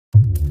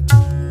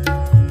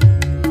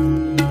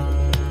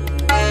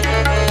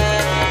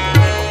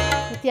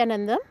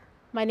Nithyananda.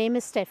 My name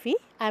is Steffy.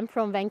 I'm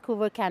from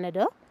Vancouver,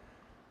 Canada.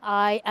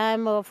 I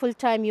am a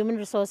full-time human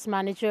resource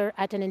manager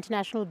at an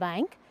international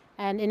bank,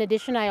 and in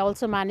addition, I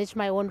also manage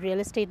my own real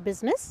estate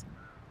business.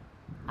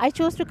 I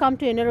chose to come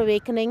to Inner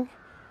Awakening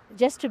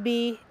just to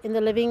be in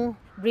the living,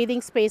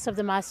 breathing space of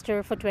the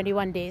Master for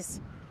 21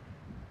 days.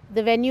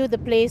 The venue, the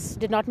place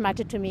did not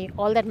matter to me.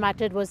 All that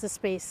mattered was the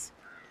space.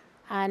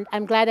 And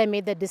I'm glad I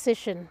made that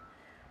decision,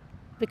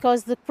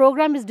 because the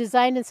program is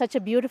designed in such a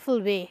beautiful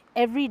way.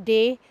 Every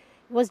day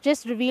was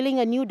just revealing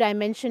a new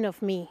dimension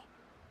of me.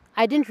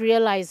 I didn't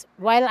realize,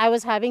 while I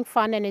was having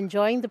fun and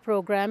enjoying the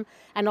program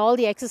and all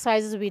the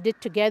exercises we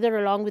did together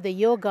along with the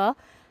yoga,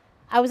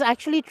 I was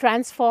actually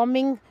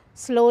transforming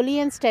slowly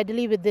and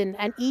steadily within,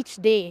 and each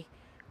day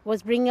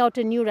was bringing out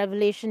a new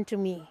revelation to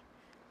me.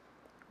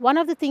 One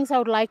of the things I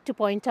would like to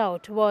point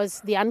out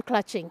was the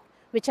unclutching,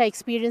 which I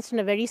experienced in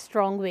a very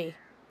strong way.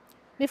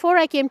 Before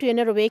I came to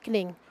Inner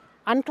Awakening,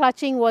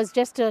 unclutching was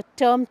just a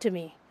term to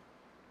me.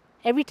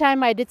 Every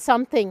time I did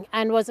something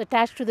and was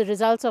attached to the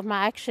results of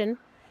my action,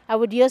 I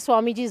would hear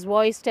Swamiji's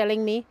voice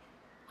telling me,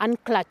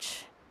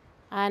 unclutch.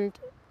 And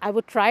I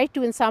would try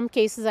to. In some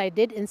cases I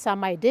did, in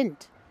some I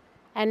didn't.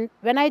 And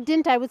when I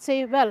didn't, I would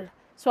say, well,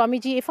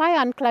 Swamiji, if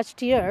I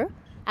unclutched here,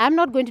 I'm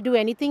not going to do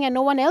anything and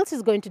no one else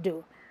is going to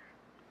do.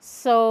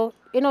 So,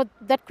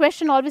 that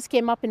question always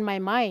came up in my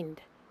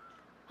mind.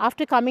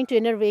 After coming to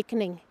Inner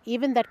Awakening,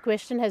 even that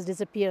question has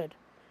disappeared.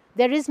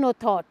 There is no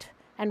thought.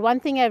 And one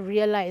thing I've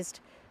realized,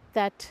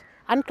 that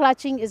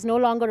unclutching is no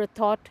longer a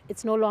thought,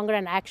 it's no longer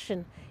an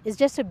action. It's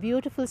just a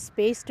beautiful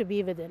space to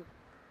be within.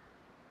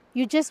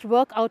 You just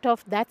work out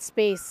of that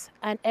space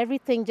and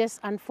everything just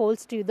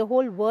unfolds to you. The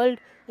whole world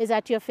is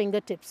at your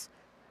fingertips.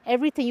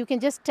 Everything, you can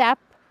just tap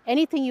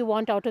anything you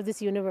want out of this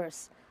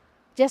universe,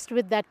 just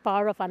with that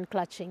power of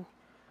unclutching.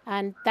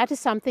 And that is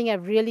something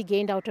I've really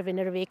gained out of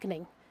Inner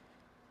Awakening.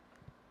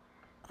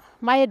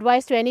 My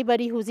advice to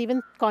anybody who's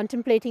even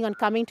contemplating on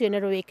coming to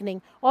Inner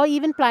Awakening or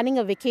even planning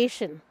a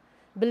vacation,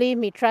 believe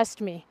me,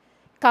 trust me,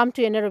 come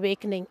to Inner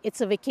Awakening.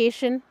 It's a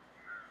vacation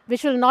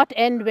which will not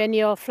end when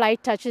your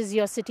flight touches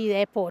your city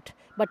airport,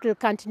 but will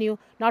continue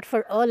not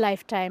for a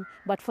lifetime,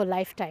 but for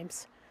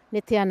lifetimes.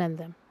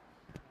 Nithyananda.